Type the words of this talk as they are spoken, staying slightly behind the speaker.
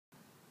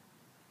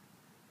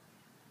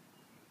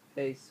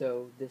Hey,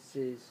 so this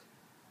is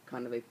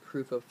kind of a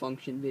proof of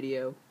function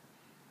video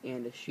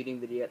and a shooting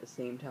video at the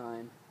same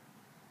time.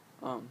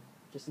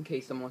 Just in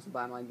case someone wants to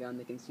buy my gun,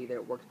 they can see that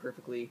it works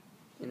perfectly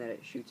and that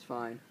it shoots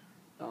fine.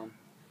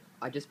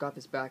 I just got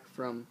this back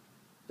from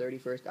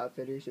 31st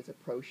Outfitters. It's a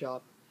pro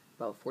shop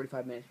about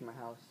 45 minutes from my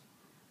house.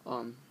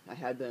 I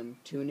had them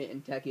tune it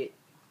and tech it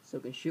so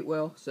it can shoot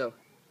well, so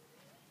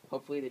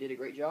hopefully they did a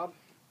great job,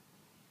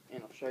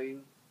 and I'll show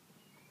you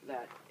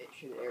that it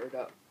should air it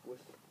up with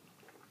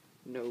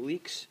no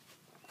leaks.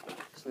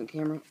 It's on the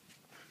camera.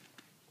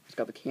 It's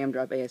got the cam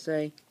drop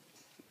ASA.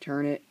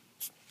 Turn it.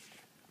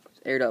 It's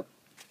aired up.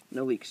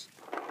 No leaks.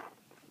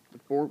 The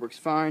board works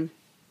fine.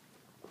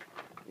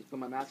 Just put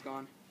my mask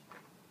on.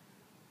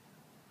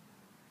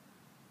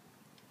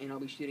 And I'll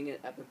be shooting it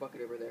at the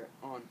bucket over there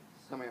on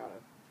semi-auto.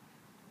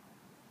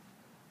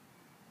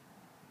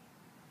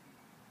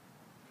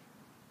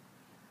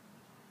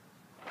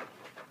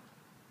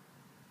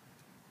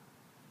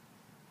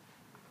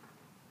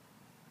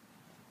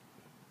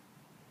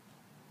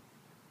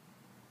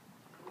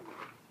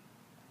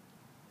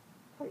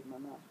 Tighten my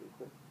mask real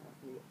quick.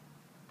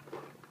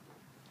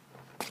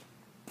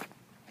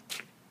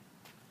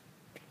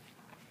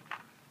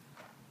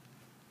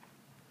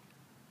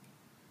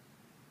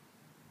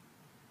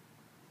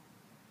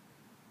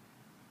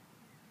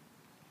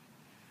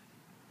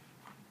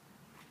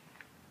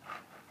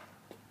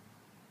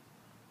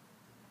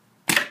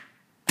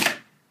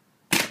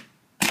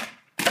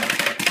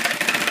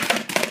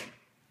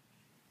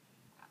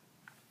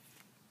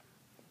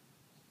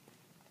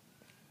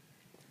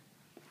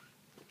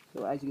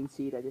 So as you can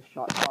see, I just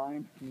shot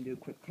fine. I'm going to do a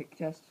quick tick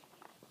test.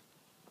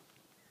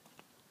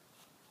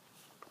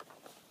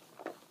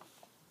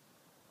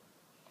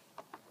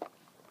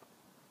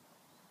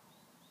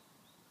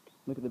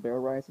 Look at the barrel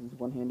rise, it's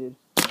one-handed.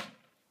 Go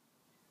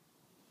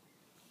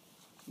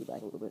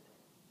back a little bit.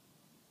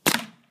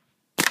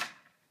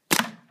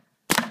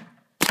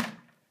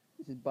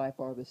 This is by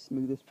far the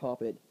smoothest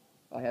poppet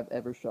I have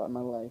ever shot in my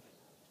life.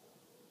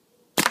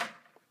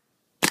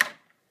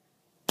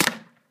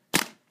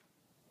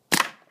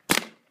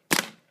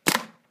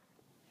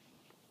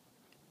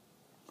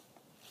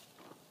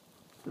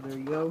 So there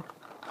you go.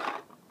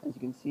 As you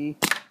can see,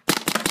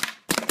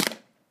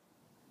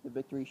 the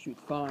Victory shoots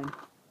fine.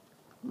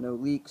 No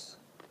leaks.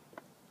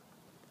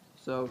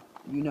 So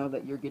you know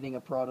that you're getting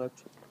a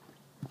product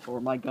for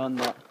my gun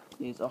that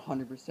is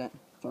 100%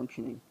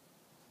 functioning.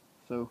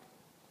 So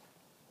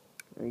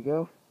there you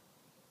go.